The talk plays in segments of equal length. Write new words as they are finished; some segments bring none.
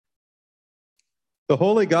The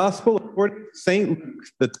Holy Gospel according to St. Luke,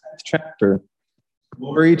 the 10th chapter.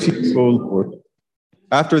 Glory to you, O Lord.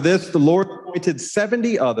 After this, the Lord appointed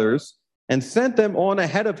 70 others and sent them on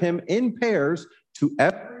ahead of him in pairs to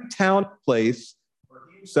every town and place where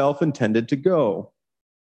he himself intended to go.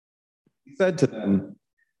 He said to them,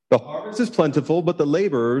 "The harvest is plentiful, but the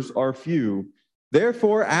laborers are few.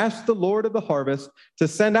 Therefore, ask the Lord of the harvest to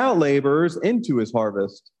send out laborers into his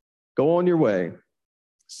harvest. Go on your way.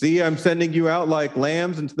 See, I'm sending you out like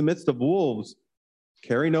lambs into the midst of wolves.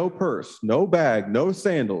 Carry no purse, no bag, no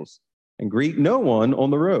sandals, and greet no one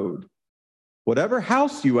on the road. Whatever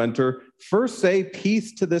house you enter, first say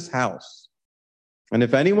peace to this house. And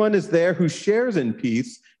if anyone is there who shares in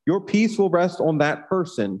peace, your peace will rest on that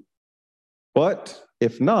person. But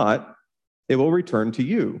if not, it will return to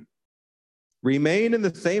you. Remain in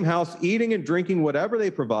the same house, eating and drinking whatever they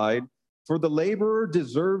provide, for the laborer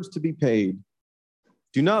deserves to be paid.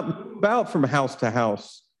 Do not move about from house to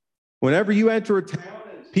house. Whenever you enter a town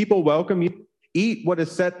and people welcome you, eat what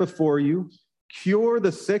is set before you, cure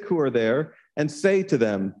the sick who are there, and say to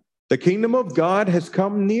them, 'The kingdom of God has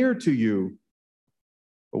come near to you.'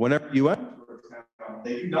 But whenever you enter a town,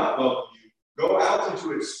 they do not welcome you. Go out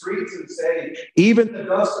into its streets and say, 'Even the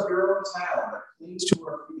dust of your own town that clings to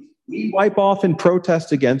our feet, we wipe off in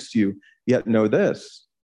protest against you. Yet know this,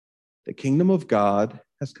 the kingdom of God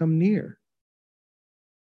has come near.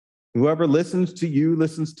 Whoever listens to you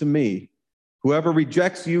listens to me. Whoever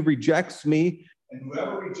rejects you rejects me, and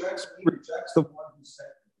whoever rejects me rejects the one who sent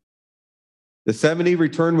me." The 70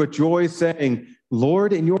 returned with joy, saying,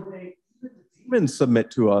 "Lord, in your name, even the demons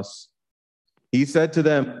submit to us." He said to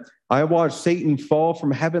them, "I watched Satan fall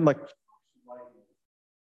from heaven like lightning.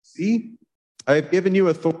 See, I have given you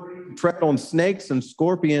authority to tread on snakes and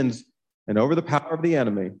scorpions and over the power of the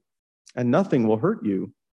enemy, and nothing will hurt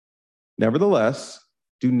you. Nevertheless,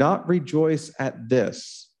 do not rejoice at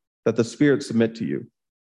this, that the spirits submit to you,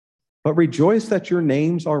 but rejoice that your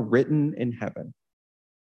names are written in heaven."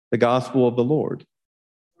 The gospel of the Lord.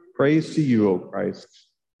 Praise to you, O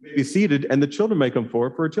Christ. You may be seated, and the children may come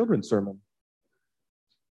forward for a children's sermon.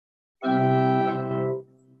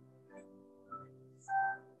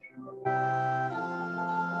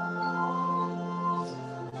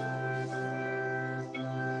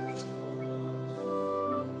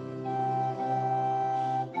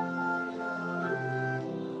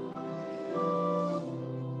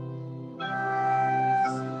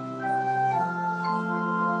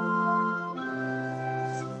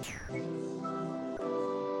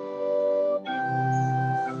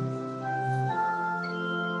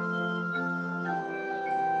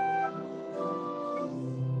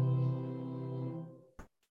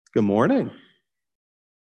 Good morning.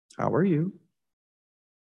 How are you?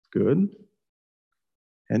 Good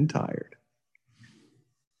and tired.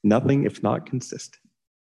 Nothing if not consistent.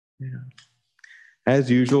 Yeah.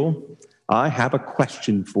 As usual, I have a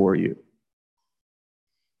question for you.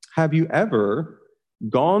 Have you ever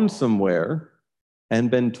gone somewhere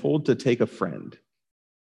and been told to take a friend?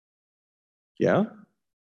 Yeah? Can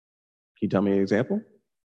you tell me an example?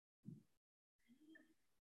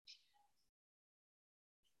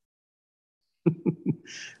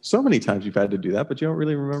 So many times you've had to do that, but you don't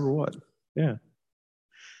really remember what. Yeah.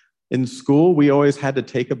 In school, we always had to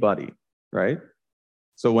take a buddy, right?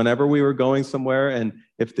 So whenever we were going somewhere, and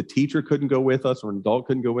if the teacher couldn't go with us or an adult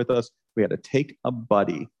couldn't go with us, we had to take a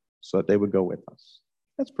buddy so that they would go with us.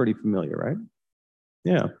 That's pretty familiar, right?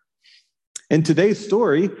 Yeah. In today's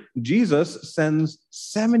story, Jesus sends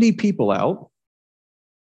 70 people out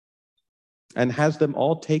and has them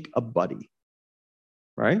all take a buddy,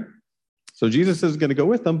 right? So Jesus is going to go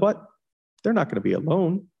with them, but they're not going to be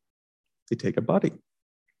alone. They take a buddy.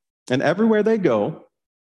 And everywhere they go,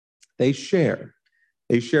 they share.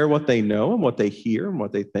 They share what they know and what they hear and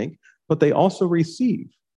what they think, but they also receive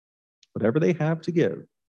whatever they have to give.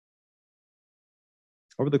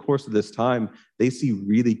 Over the course of this time, they see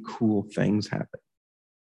really cool things happen.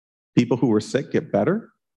 People who were sick get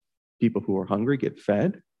better. People who are hungry get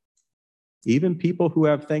fed. Even people who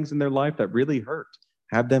have things in their life that really hurt,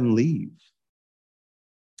 have them leave.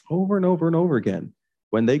 Over and over and over again.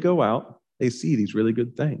 When they go out, they see these really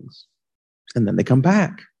good things. And then they come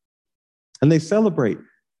back. And they celebrate.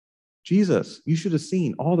 Jesus, you should have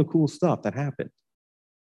seen all the cool stuff that happened.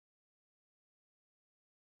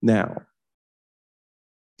 Now,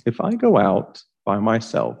 if I go out by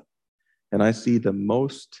myself and I see the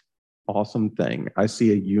most awesome thing, I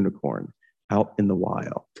see a unicorn out in the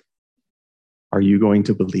wild, are you going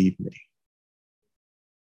to believe me?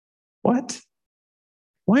 What?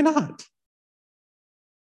 Why not?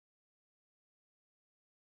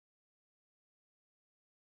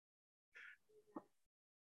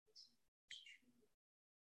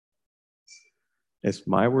 It's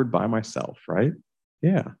my word by myself, right?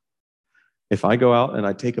 Yeah. If I go out and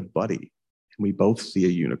I take a buddy and we both see a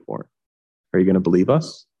unicorn, are you going to believe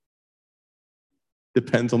us?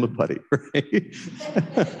 Depends on the buddy, right?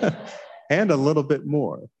 And a little bit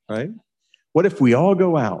more, right? What if we all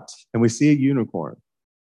go out and we see a unicorn?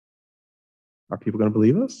 Are people going to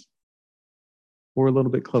believe us? We're a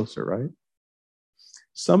little bit closer, right?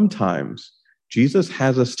 Sometimes Jesus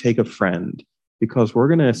has us take a friend because we're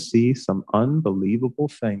going to see some unbelievable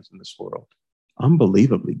things in this world.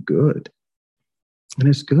 Unbelievably good. And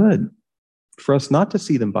it's good for us not to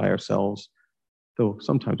see them by ourselves, though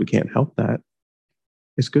sometimes we can't help that.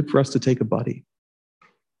 It's good for us to take a buddy.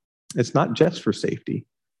 It's not just for safety,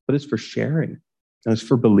 but it's for sharing. And it's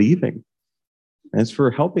for believing. And it's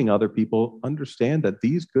for helping other people understand that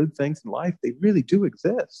these good things in life, they really do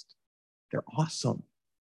exist. They're awesome.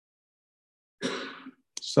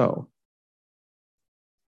 So,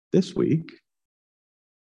 this week,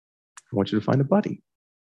 I want you to find a buddy.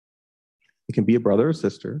 It can be a brother or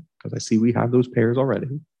sister, because I see we have those pairs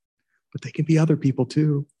already, but they can be other people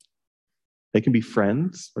too. They can be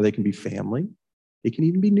friends, or they can be family. They can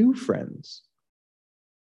even be new friends.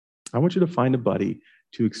 I want you to find a buddy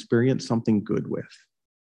to experience something good with.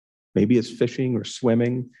 Maybe it's fishing or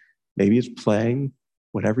swimming. Maybe it's playing,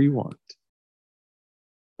 whatever you want.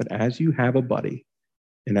 But as you have a buddy,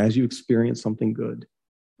 and as you experience something good,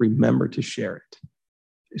 remember to share it.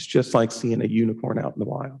 It's just like seeing a unicorn out in the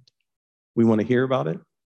wild. We want to hear about it,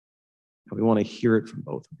 and we want to hear it from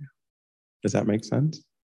both of you. Does that make sense?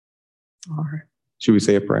 All right. Should we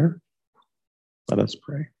say a prayer? Let us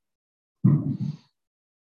pray.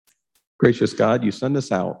 Gracious God, you send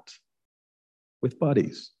us out with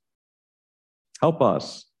buddies. Help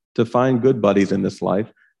us to find good buddies in this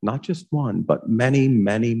life, not just one, but many,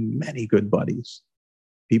 many, many good buddies.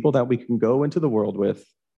 People that we can go into the world with,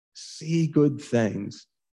 see good things,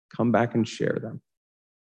 come back and share them.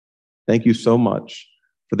 Thank you so much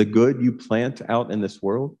for the good you plant out in this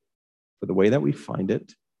world, for the way that we find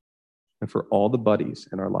it, and for all the buddies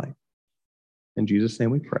in our life. In Jesus'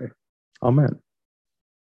 name we pray. Amen.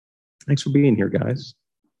 Thanks for being here, guys.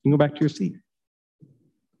 You can go back to your seat.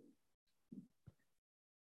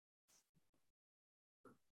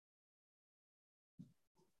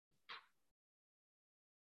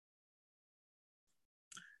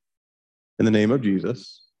 In the name of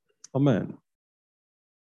Jesus, amen.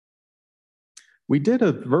 We did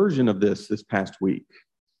a version of this past week.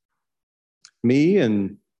 Me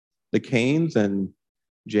and the Canes and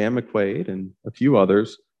Jan McQuaid and a few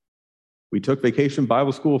others, we took Vacation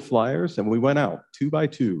Bible School flyers and we went out 2 by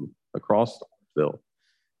 2 across Starkville.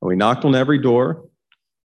 And we knocked on every door.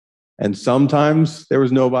 And sometimes there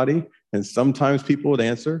was nobody. And sometimes people would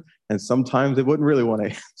answer. And sometimes they wouldn't really want to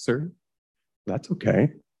answer. That's okay.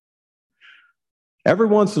 Every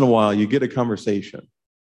once in a while, you get a conversation.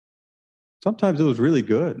 Sometimes it was really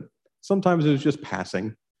good. Sometimes it was just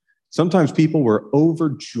passing. Sometimes people were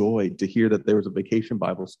overjoyed to hear that there was a Vacation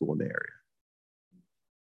Bible School in the area.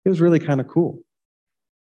 It was really kind of cool.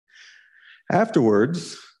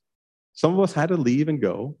 Afterwards, some of us had to leave and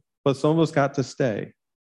go, but some of us got to stay.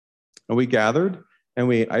 And we gathered and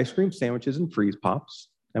we ate ice cream sandwiches and freeze pops,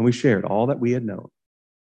 and we shared all that we had known.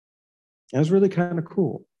 It was really kind of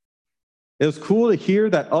cool. It was cool to hear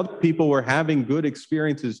that other people were having good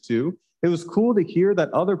experiences too. It was cool to hear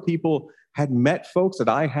that other people had met folks that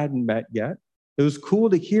I hadn't met yet. It was cool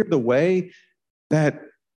to hear the way that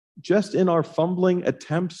just in our fumbling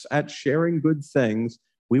attempts at sharing good things,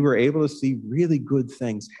 we were able to see really good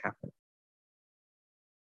things happen.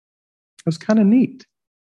 It was kind of neat.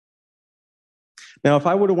 Now, if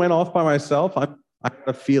I would have went off by myself, I had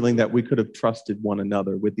a feeling that we could have trusted one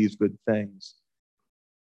another with these good things.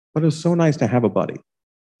 But it was so nice to have a buddy.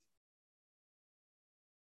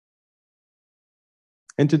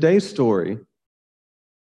 In today's story,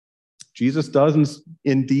 Jesus does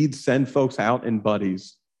indeed send folks out in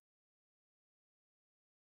buddies.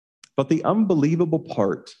 But the unbelievable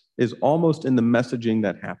part is almost in the messaging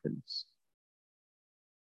that happens.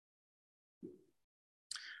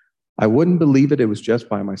 I wouldn't believe it was just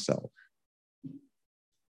by myself.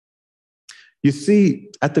 You see,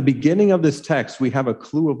 at the beginning of this text, we have a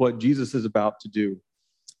clue of what Jesus is about to do.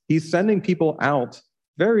 He's sending people out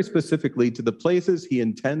very specifically to the places he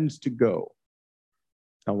intends to go.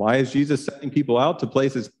 Now, why is Jesus sending people out to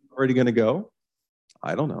places he's already going to go?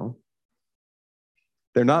 I don't know.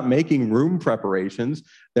 They're not making room preparations.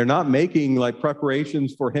 They're not making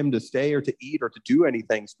preparations for him to stay or to eat or to do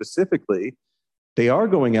anything specifically. They are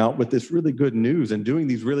going out with this really good news and doing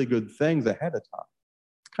these really good things ahead of time.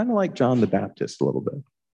 Kind of like John the Baptist a little bit.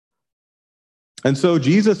 And so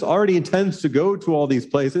Jesus already intends to go to all these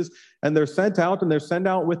places, and they're sent out, and they're sent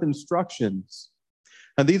out with instructions.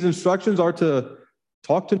 And these instructions are to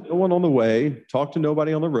talk to no one on the way, talk to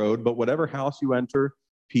nobody on the road, but whatever house you enter,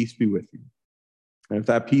 peace be with you. And if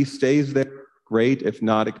that peace stays there, great. If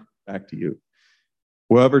not, it comes back to you.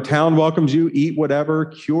 Whoever town welcomes you, eat whatever,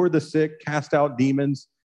 cure the sick, cast out demons.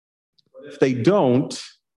 If they don't,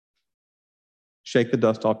 shake the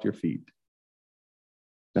dust off your feet.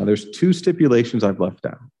 Now, there's two stipulations I've left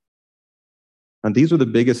out. And these are the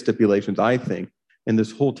biggest stipulations, I think, in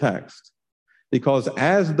this whole text. Because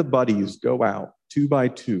as the buddies go out, 2 by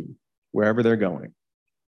 2, wherever they're going,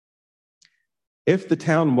 if the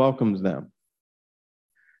town welcomes them,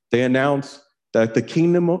 they announce that the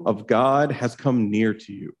kingdom of God has come near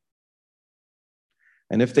to you.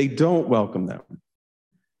 And if they don't welcome them,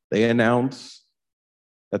 they announce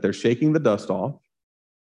that they're shaking the dust off.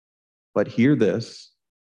 But hear this,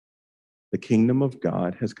 the kingdom of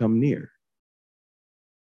God has come near.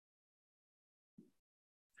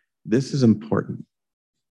 This is important.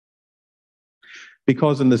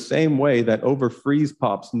 Because in the same way that over Freeze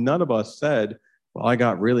Pops, none of us said, well, I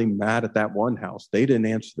got really mad at that one house. They didn't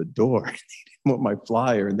answer the door. They didn't want my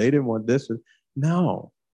flyer, and they didn't want this.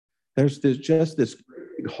 No. There's just this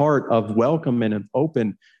heart of welcome and of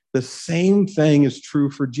open. The same thing is true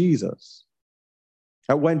for Jesus.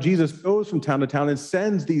 That when Jesus goes from town to town and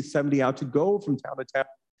sends these 70 out to go from town to town,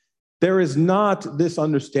 there is not this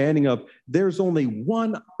understanding of there's only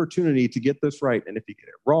one opportunity to get this right. And if you get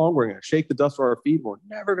it wrong, we're going to shake the dust off our feet. We're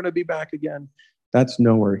never going to be back again. That's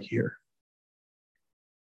nowhere here.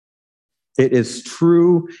 It is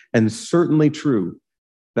true and certainly true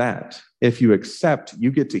that if you accept, you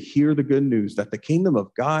get to hear the good news that the kingdom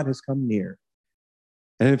of God has come near.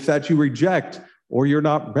 And if that you reject, or you're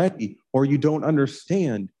not ready, or you don't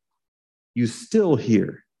understand, you still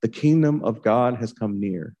hear the kingdom of God has come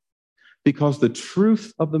near. Because the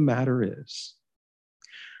truth of the matter is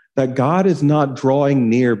that God is not drawing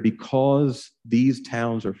near because these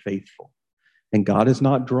towns are faithful. And God is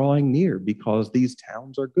not drawing near because these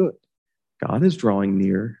towns are good. God is drawing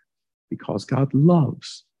near because God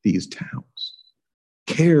loves these towns,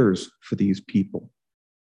 cares for these people,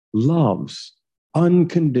 loves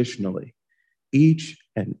unconditionally each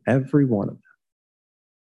and every one of them.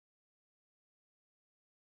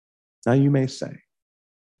 Now you may say,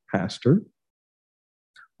 Pastor,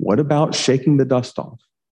 what about shaking the dust off?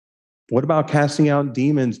 What about casting out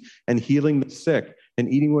demons and healing the sick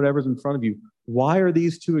and eating whatever's in front of you? Why are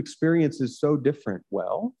these two experiences so different?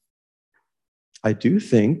 Well, I do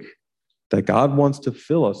think that God wants to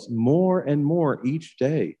fill us more and more each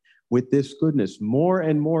day with this goodness, more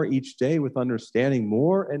and more each day with understanding,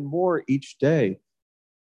 more and more each day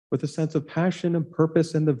with a sense of passion and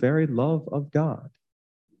purpose and the very love of God.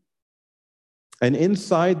 And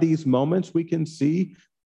inside these moments, we can see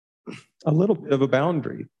a little bit of a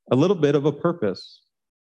boundary, a little bit of a purpose.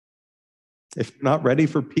 If you're not ready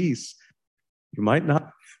for peace, you might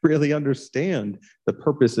not really understand the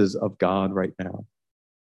purposes of God right now.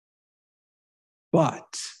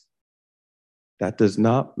 But that does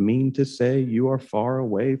not mean to say you are far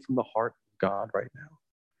away from the heart of God right now.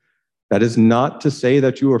 That is not to say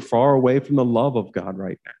that you are far away from the love of God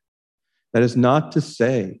right now. That is not to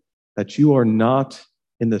say that you are not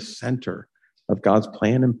in the center of God's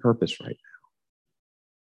plan and purpose right now.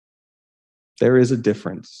 There is a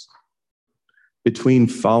difference between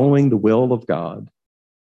following the will of God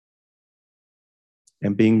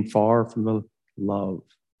and being far from the love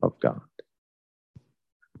of God.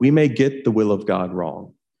 We may get the will of God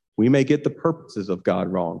wrong. We may get the purposes of God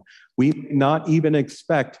wrong. We may not even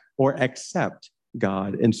expect or accept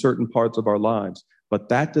God in certain parts of our lives, but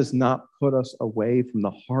that does not put us away from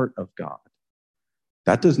the heart of God.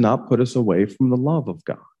 That does not put us away from the love of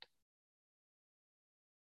God.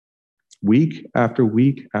 Week after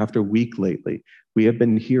week after week lately, we have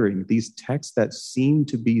been hearing these texts that seem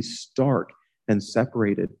to be stark and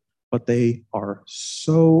separated, but they are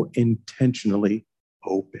so intentionally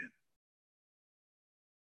open.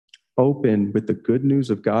 Open with the good news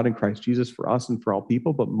of God in Christ Jesus for us and for all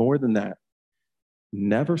people, but more than that,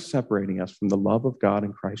 never separating us from the love of God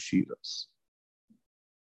in Christ Jesus.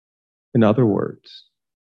 In other words,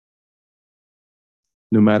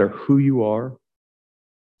 no matter who you are,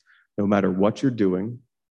 no matter what you're doing,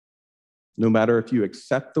 no matter if you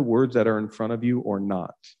accept the words that are in front of you or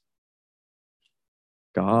not,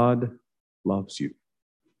 God loves you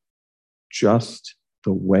just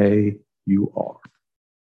the way you are.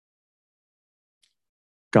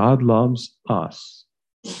 God loves us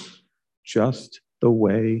just the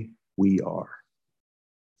way we are.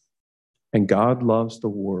 And God loves the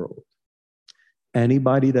world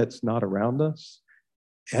anybody that's not around us,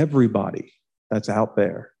 everybody that's out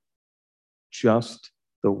there, just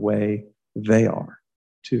the way they are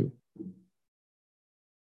too.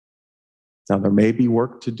 Now, there may be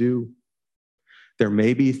work to do. There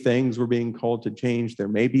may be things we're being called to change. There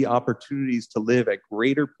may be opportunities to live at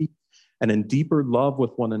greater peace and in deeper love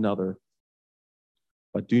with one another.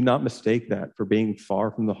 But do not mistake that for being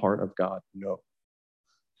far from the heart of God. No.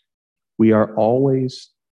 We are always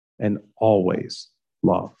and always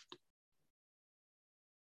loved.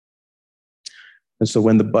 And so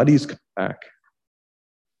when the buddies come back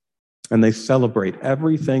and they celebrate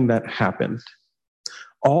everything that happened,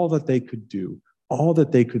 all that they could do, all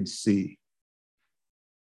that they could see,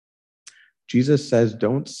 Jesus says,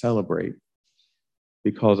 don't celebrate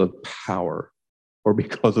because of power or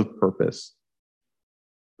because of purpose,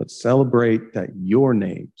 but celebrate that your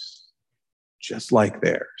names, just like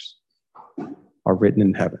theirs, are written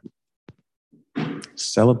in heaven.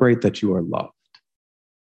 Celebrate that you are loved.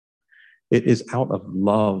 It is out of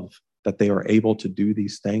love that they are able to do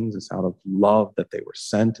these things. It's out of love that they were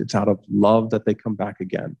sent. It's out of love that they come back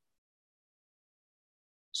again.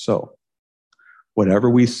 So, whatever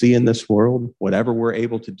we see in this world, whatever we're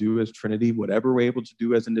able to do as Trinity, whatever we're able to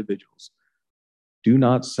do as individuals, do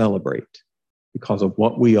not celebrate because of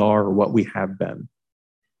what we are or what we have been.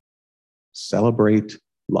 Celebrate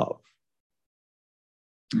love.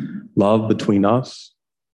 Love between us,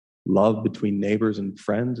 love between neighbors and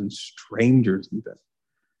friends and strangers even.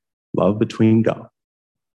 Love between God.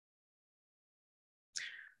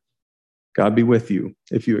 God be with you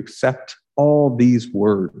if you accept all these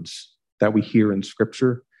words that we hear in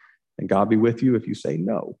Scripture, and God be with you if you say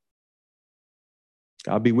no.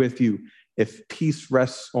 God be with you if peace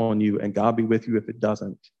rests on you, and God be with you if it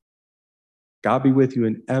doesn't. God be with you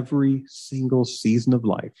in every single season of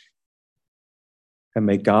life. And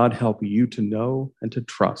may God help you to know and to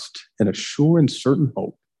trust in a sure and certain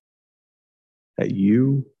hope that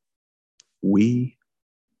you, we,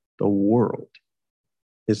 the world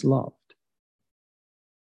is loved.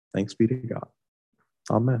 Thanks be to God.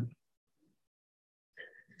 Amen.